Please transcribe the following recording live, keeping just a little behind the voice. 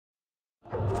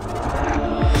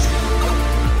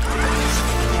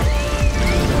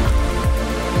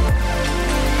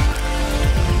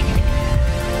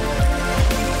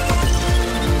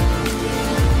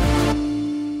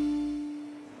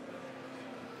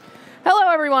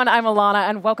everyone, I'm Alana,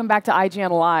 and welcome back to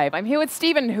IGN Live. I'm here with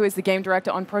Steven, who is the game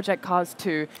director on Project Cars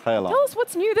 2. Hey, Alana. Tell us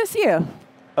what's new this year.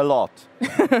 A lot.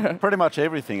 Pretty much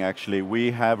everything, actually.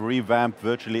 We have revamped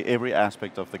virtually every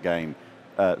aspect of the game.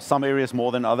 Some areas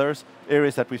more than others.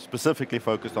 Areas that we specifically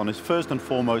focused on is first and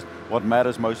foremost, what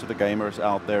matters most to the gamers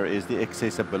out there is the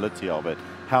accessibility of it.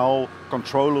 How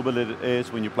controllable it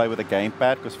is when you play with a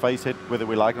gamepad, because face it, whether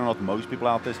we like it or not, most people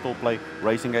out there still play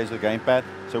racing games with a gamepad.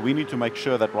 So we need to make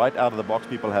sure that right out of the box,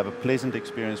 people have a pleasant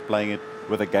experience playing it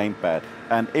with a gamepad.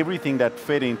 And everything that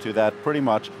fed into that pretty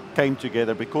much came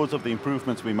together because of the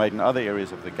improvements we made in other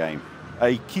areas of the game.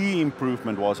 A key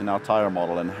improvement was in our tire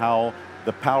model and how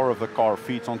the power of the car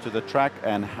feeds onto the track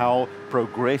and how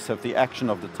progressive the action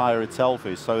of the tire itself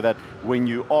is, so that when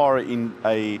you are in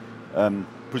a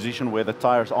position where the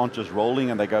tires aren't just rolling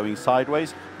and they're going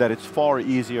sideways, that it's far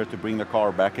easier to bring the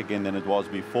car back again than it was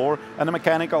before. And the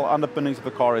mechanical underpinnings of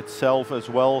the car itself as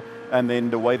well, and then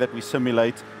the way that we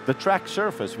simulate the track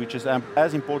surface, which is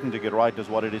as important to get right as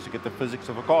what it is to get the physics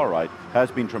of a car right, has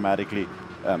been dramatically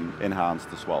enhanced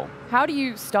as well. How do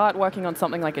you start working on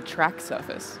something like a track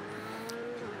surface?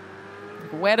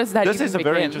 Where does that even begin? This is a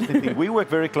very interesting thing. We work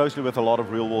very closely with a lot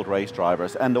of real-world race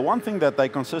drivers, and the one thing that they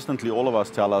consistently, all of us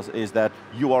tell us, is that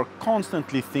you are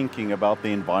constantly thinking about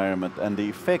the environment and the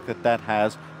effect that that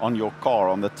has on your car,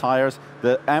 on the tires.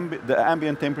 The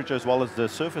ambient temperature as well as the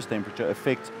surface temperature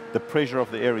affects the pressure of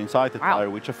the air inside the tire,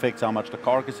 which affects how much the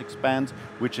carcass expands,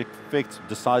 which affects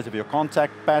the size of your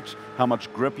contact patch, how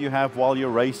much grip you have while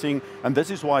you're racing. And this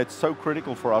is why it's so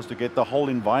critical for us to get the whole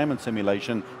environment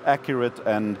simulation accurate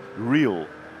and real,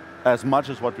 as much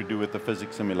as what we do with the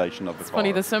physics simulation of the car. It's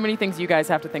funny, there's so many things you guys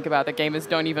have to think about that gamers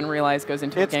don't even realize goes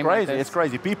into a game like this. It's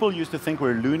crazy. People used to think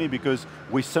we're loony because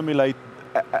we simulate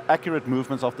accurate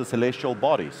movements of the celestial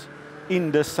bodies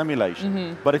in this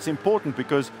simulation. But it's important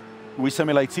because we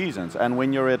simulate seasons, and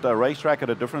when you're at a racetrack at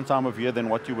a different time of year than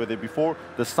what you were there before,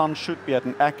 the sun should be at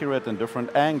an accurate and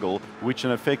different angle, which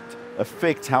in effect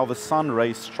affects how the sun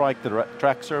rays strike the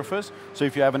track surface. So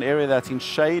if you have an area that's in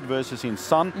shade versus in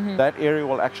sun, that area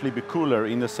will actually be cooler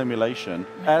in the simulation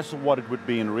as what it would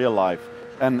be in real life.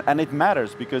 And it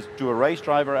matters because to a race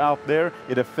driver out there,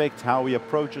 it affects how he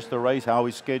approaches the race, how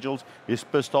he schedules his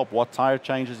pit stop, what tire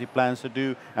changes he plans to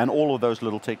do, and all of those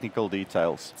little technical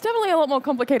details. It's definitely a lot more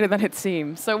complicated than it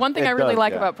seems. So one thing I really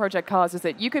like about Project Cars is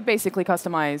that you could basically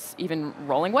customize even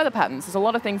rolling weather patterns. There's a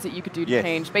lot of things that you could do to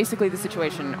change basically the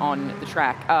situation on the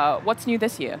track. What's new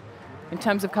this year in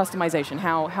terms of customization?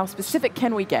 How specific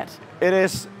can we get? It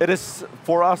is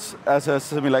for us as a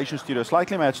simulation studio,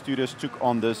 Slightly Mad Studios took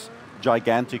on this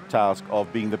gigantic task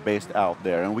of being the best out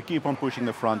there, and we keep on pushing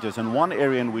the frontiers. And one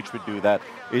area in which we do that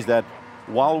is that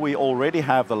while we already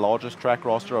have the largest track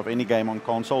roster of any game on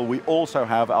console, we also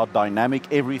have our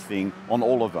dynamic everything on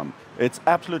all of them. It's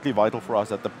absolutely vital for us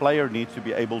that the player needs to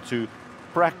be able to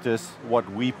practice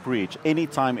what we preach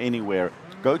anytime, anywhere.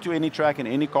 Go to any track in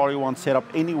any car you want, set up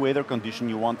any weather condition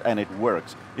you want, and it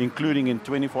works, including in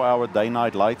 24-hour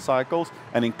day-night light cycles,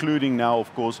 and including now,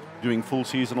 of course, doing full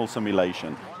seasonal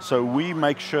simulation. So we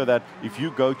make sure that if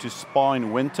you go to Spa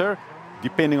in winter,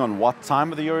 depending on what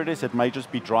time of the year it may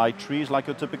just be dry trees like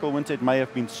your typical winter, it may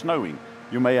have been snowing.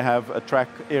 You may have a track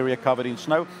area covered in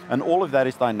snow, and all of that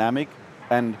is dynamic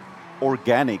and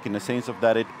organic in the sense of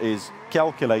that it is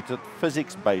calculated,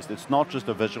 physics-based. It's not just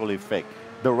a visual effect.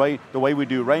 The way we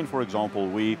do rain, for example,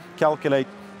 we calculate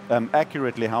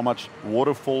accurately how much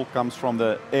waterfall comes from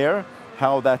the air,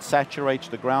 how that saturates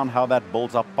the ground, how that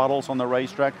builds up puddles on the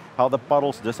racetrack, how the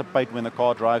puddles dissipate when the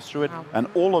car drives through it, and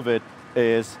all of it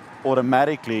is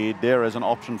automatically there as an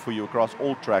option for you across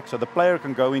all tracks. So the player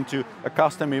can go into a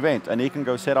custom event and he can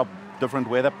go set up different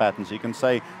weather patterns. He can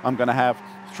say, I'm going to have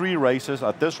 3 races.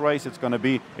 At this race, it's going to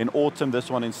be in autumn,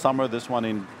 this one in summer, this one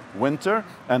in winter,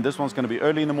 and this one's going to be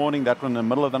early in the morning, that one in the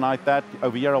middle of the night, that.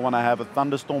 Over here I want to have a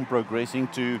thunderstorm progressing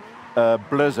to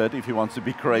blizzard if he wants to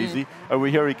be crazy. Over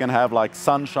here he can have like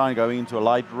sunshine going into a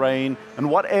light rain, and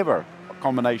whatever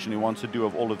combination he wants to do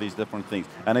of all of these different things,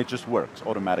 and it just works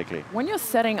automatically. When you're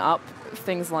setting up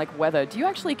things like weather, do you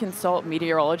actually consult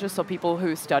meteorologists or people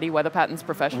who study weather patterns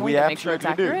professionally to make sure it's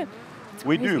accurate?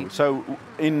 We do. So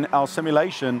in our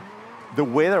simulation, the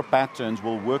weather patterns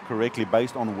will work correctly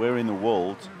based on where in the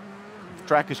world the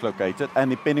track is located, and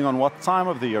depending on what time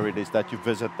of the year it is that you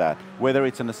visit that, whether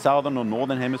it's in the southern or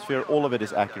northern hemisphere, all of it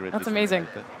is accurate. That's amazing.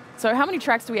 So how many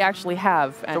tracks do we actually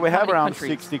have? And so we have around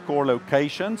countries? 60 core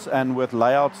locations, and with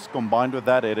layouts combined with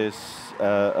that, it is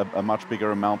a much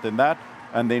bigger amount than that.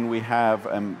 And then we have,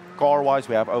 car-wise,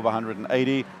 we have over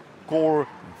 180 core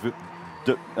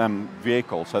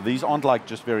vehicles. So these aren't like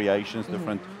just variations,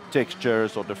 different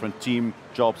textures or different team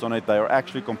jobs on it. They are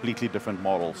actually completely different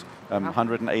models.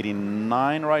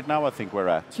 189 right now, I think we're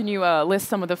at. Can you list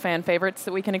some of the fan favorites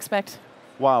that we can expect?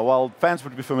 Wow, well, fans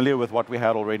would be familiar with what we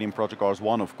had already in Project Cars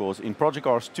 1, of course. In Project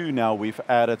Cars 2 now, we've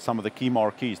added some of the key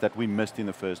marquees that we missed in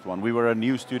the first one. We were a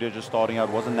new studio just starting out.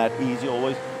 It wasn't that easy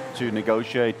always to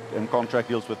negotiate and contract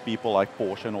deals with people like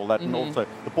Porsche and all that. And also,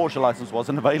 the Porsche license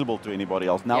wasn't available to anybody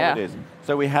else. Now it is.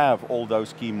 So we have all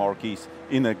those key marquees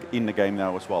in the game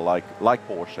now as well, like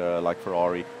Porsche, like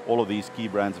Ferrari. All of these key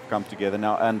brands have come together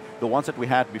now. And the ones that we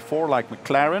had before, like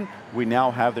McLaren, we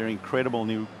now have their incredible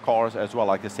new cars as well,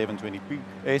 like the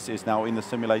 720S is now in the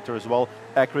simulator as well,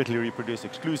 accurately reproduced,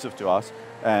 exclusive to us.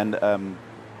 And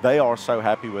they are so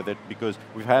happy with it because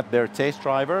we've had their test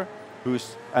driver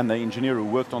and the engineer who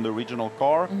worked on the original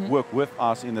car work with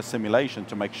us in the simulation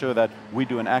to make sure that we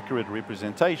do an accurate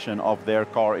representation of their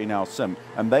car in our sim.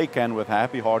 And they can, with a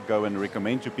happy heart, go and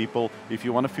recommend to people, if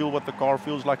you want to feel what the car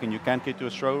feels like and you can't get to a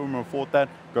showroom or afford that,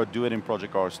 go do it in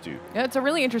Project Cars 2. Yeah, it's a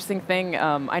really interesting thing.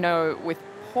 I know with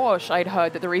Porsche, I'd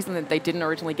heard that the reason that they didn't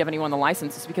originally give anyone the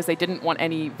license is because they didn't want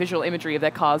any visual imagery of their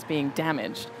cars being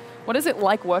damaged. What is it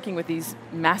like working with these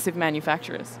massive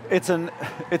manufacturers? It's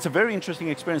a very interesting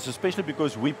experience, especially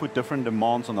because we put different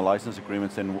demands on the license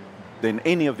agreements than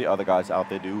any of the other guys out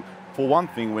there do. For one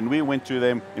thing, when we went to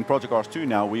them in Project Cars 2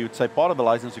 now, we would say part of the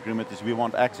license agreement is we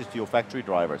want access to your factory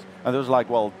drivers. And it was like,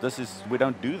 well, we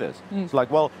don't do this. It's like,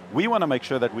 well, we want to make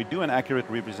sure that we do an accurate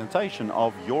representation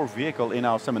of your vehicle in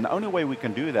our sim. And the only way we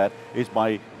can do that is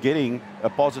by getting a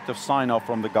positive sign-off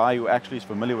from the guy who actually is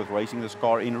familiar with racing this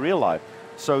car in real life.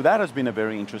 So that has been a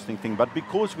very interesting thing. But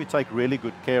because we take really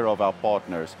good care of our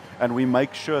partners and we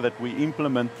make sure that we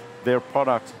implement their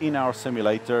products in our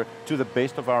simulator to the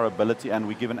best of our ability, and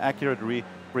we give an accurate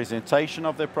representation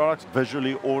of their products,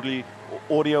 visually,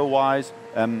 audio-wise,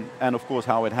 and of course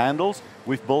how it handles,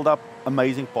 we've built up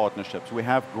amazing partnerships. We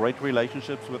have great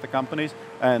relationships with the companies,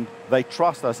 and they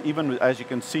trust us, even as you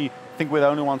can see. I think we're the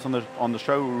only ones on the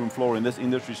showroom floor in this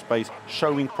industry space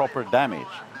showing proper damage.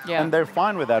 Yeah. And they're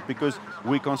fine with that because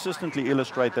we consistently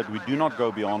illustrate that we do not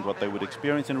go beyond what they would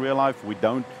experience in real life. We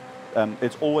don't.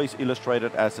 It's always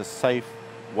illustrated as a safe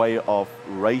way of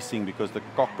racing because the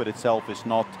cockpit itself is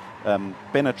not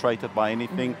penetrated by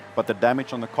anything, but the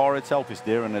damage on the car itself is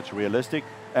there and it's realistic.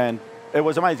 And it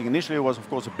was amazing. Initially, it was, of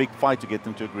course, a big fight to get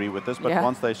them to agree with this, but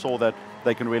once they saw that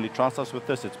they can really trust us with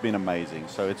this, it's been amazing.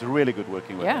 So it's really good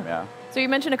working with them, yeah. So you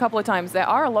mentioned a couple of times there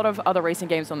are a lot of other racing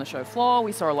games on the show floor.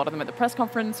 We saw a lot of them at the press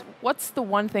conference. What's the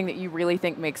one thing that you really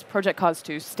think makes Project Cars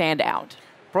 2 stand out?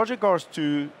 Project Cars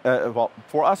 2, well,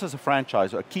 for us as a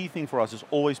franchise, a key thing for us is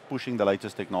always pushing the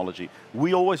latest technology.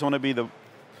 We always want to be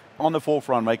on the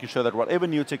forefront, making sure that whatever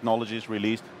new technology is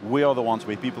released, we are the ones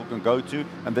where people can go to,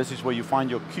 and this is where you find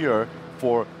your cure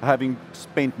for having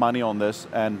spent money on this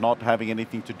and not having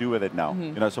anything to do with it now.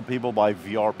 You know, so people buy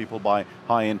VR, people buy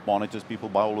high-end monitors, people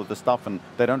buy all of this stuff, and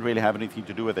they don't really have anything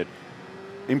to do with it.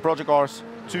 In Project Cars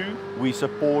 2, we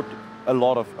support a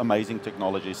lot of amazing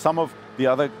technology. Some of the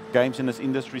other games in this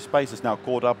industry space is now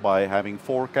caught up by having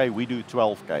 4K. We do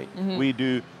 12K. We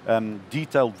do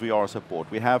detailed VR support.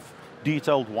 We have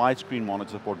detailed widescreen monitor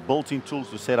support, built-in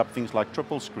tools to set up things like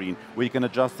triple screen, where you can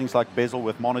adjust things like bezel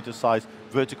with monitor size,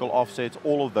 vertical offsets,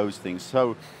 all of those things.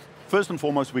 So first and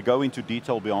foremost, we go into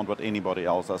detail beyond what anybody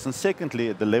else does. And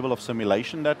secondly, the level of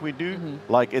simulation that we do,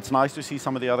 like it's nice to see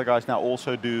some of the other guys now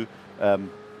also do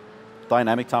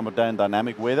dynamic time of day and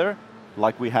dynamic weather,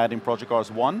 like we had in Project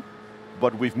Cars 1,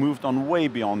 but we've moved on way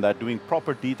beyond that, doing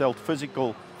proper detailed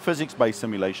physics-based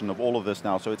simulation of all of this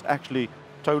now. So it's actually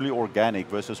totally organic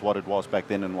versus what it was back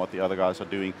then and what the other guys are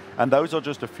doing. And those are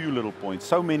just a few little points.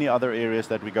 So many other areas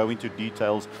that we go into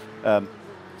details.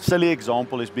 Silly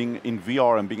example is being in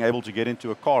VR and being able to get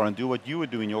into a car and do what you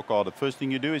would do in your car. The first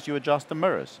thing you do is you adjust the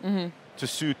mirrors to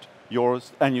suit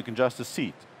yours, and you can adjust the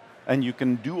seat. And you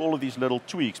can do all of these little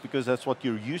tweaks because that's what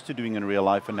you're used to doing in real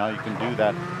life, and now you can do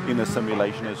that in a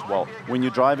simulation as well. When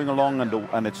you're driving along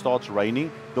and it starts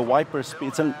raining, the wiper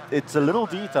speed, it's a little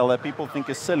detail that people think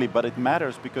is silly, but it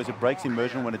matters because it breaks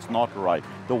immersion when it's not right.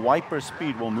 The wiper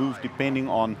speed will move depending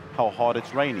on how hard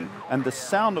it's raining, and the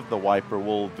sound of the wiper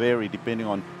will vary depending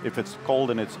on if it's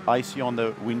cold and it's icy on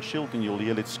the windshield and you'll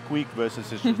hear it squeak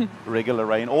versus it's just regular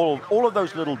rain. All of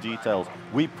those little details,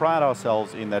 we pride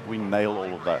ourselves in that we nail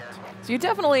all of that. So you're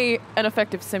definitely an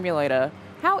effective simulator.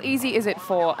 How easy is it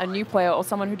for a new player or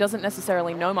someone who doesn't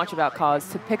necessarily know much about cars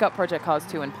to pick up Project Cars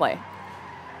 2 and play?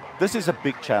 This is a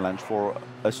big challenge for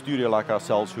a studio like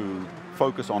ourselves who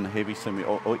focus on heavy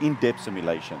or in-depth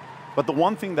simulation. But the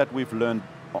one thing that we've learned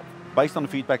based on the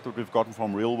feedback that we've gotten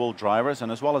from real-world drivers,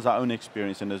 and as well as our own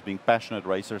experience and as being passionate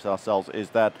racers ourselves, is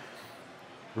that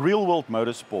real-world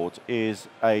motorsport is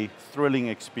a thrilling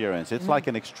experience. It's like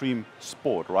an extreme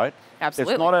sport, right?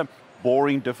 Absolutely. It's not a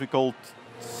boring, difficult,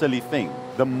 silly thing.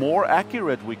 The more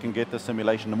accurate we can get the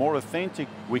simulation, the more authentic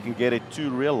we can get it to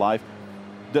real life,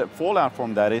 the fallout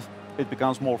from that is it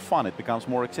becomes more fun, it becomes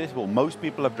more accessible. Most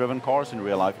people have driven cars in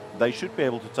real life. They should be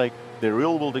able to take their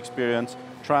real-world experience,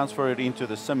 transfer it into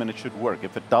the sim, and it should work.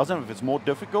 If it doesn't, if it's more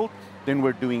difficult, then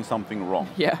we're doing something wrong.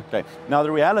 Yeah. Okay. Now,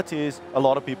 the reality is a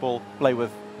lot of people play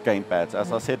with gamepads.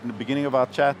 As I said in the beginning of our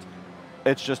chat,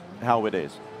 it's just how it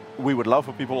is. We would love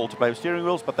for people all to play with steering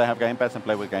wheels, but they have gamepads and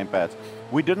play with gamepads.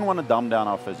 We didn't want to dumb down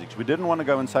our physics. We didn't want to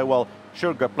go and say, well,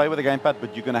 sure, go play with a gamepad,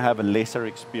 but you're going to have a lesser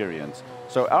experience.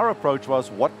 So our approach was,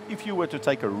 what if you were to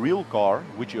take a real car,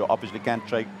 which you obviously can't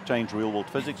change real-world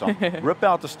physics on, rip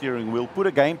out the steering wheel, put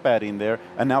a gamepad in there,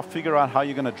 and now figure out how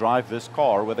you're going to drive this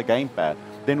car with a gamepad.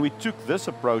 Then we took this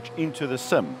approach into the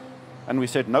sim, and we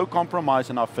said, no compromise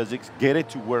in our physics, get it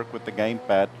to work with the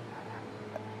gamepad,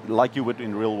 like you would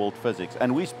in real-world physics.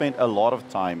 And we spent a lot of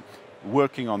time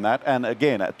working on that. And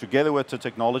again, together with the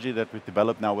technology that we've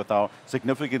developed now with our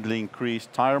significantly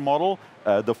increased tire model,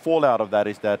 the fallout of that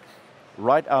is that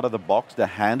right out of the box, the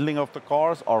handling of the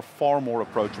cars are far more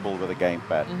approachable with a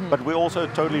gamepad. But we also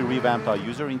totally revamped our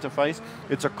user interface.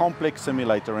 It's a complex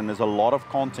simulator, and there's a lot of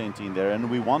content in there, and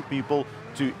we want people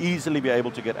to easily be able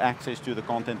to get access to the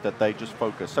content that they just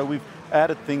focus. So we've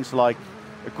added things like,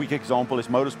 a quick example is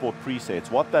motorsport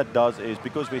presets. What that does is,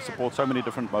 because we support so many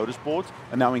different motorsports,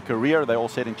 and now in career they're all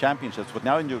set in championships, but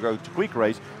now when you go to quick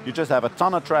race, you just have a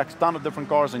ton of tracks, ton of different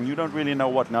cars, and you don't really know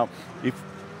what. Now, if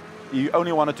you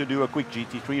only wanted to do a quick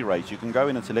GT3 race, you can go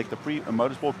in and select a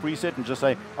motorsport preset and just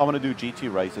say, I want to do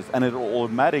GT races, and it will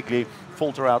automatically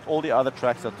filter out all the other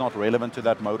tracks that's not relevant to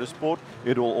that motorsport.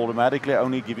 It will automatically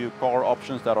only give you car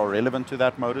options that are relevant to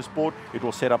that motorsport. It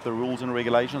will set up the rules and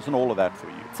regulations and all of that for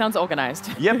you. Sounds organized.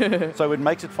 Yep. So it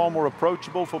makes it far more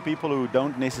approachable for people who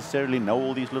don't necessarily know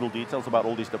all these little details about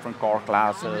all these different car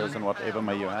classes and whatever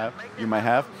you may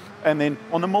have. And then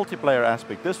on the multiplayer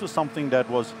aspect, this was something that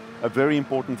was a very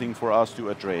important thing for us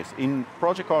to address. In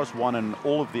Project Cars 1 and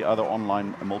all of the other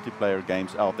online multiplayer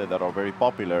games out there that are very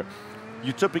popular,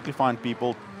 you typically find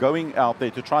people going out there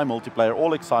to try multiplayer,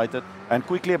 all excited, and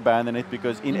quickly abandon it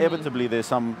because inevitably there's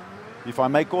some, if I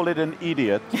may call it an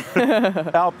idiot,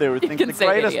 out there who thinks the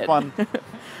greatest fun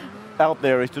out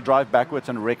there is to drive backwards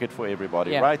and wreck it for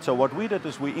everybody, right? So what we did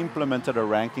is we implemented a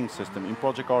ranking system in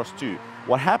Project Cars 2.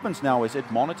 What happens now is it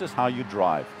monitors how you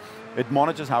drive. It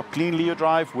monitors how cleanly you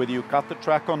drive, whether you cut the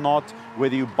track or not,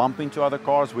 whether you bump into other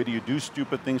cars, whether you do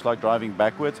stupid things like driving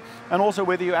backwards, and also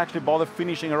whether you actually bother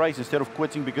finishing a race instead of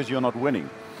quitting because you're not winning.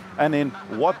 And then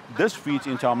what this feeds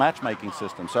into our matchmaking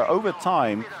system. So over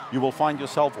time, you will find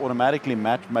yourself automatically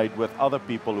match-made with other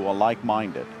people who are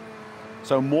like-minded.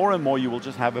 So more and more you will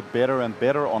just have a better and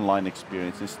better online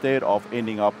experience instead of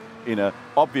ending up in a,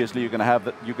 obviously you're going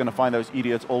to find those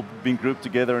idiots all being grouped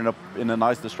together in a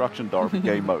nice destruction derby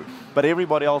game mode. But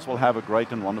everybody else will have a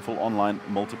great and wonderful online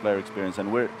multiplayer experience,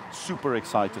 and we're super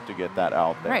excited to get that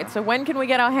out there. Right, so when can we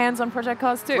get our hands on Project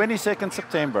Cars 2? 22nd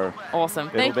September.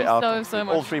 Awesome. Thank you so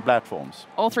much. All 3 platforms.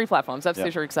 All 3 platforms. That's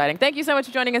super exciting. Thank you so much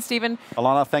for joining us, Stephen.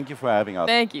 Alana, thank you for having us.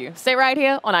 Thank you. Stay right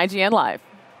here on IGN Live.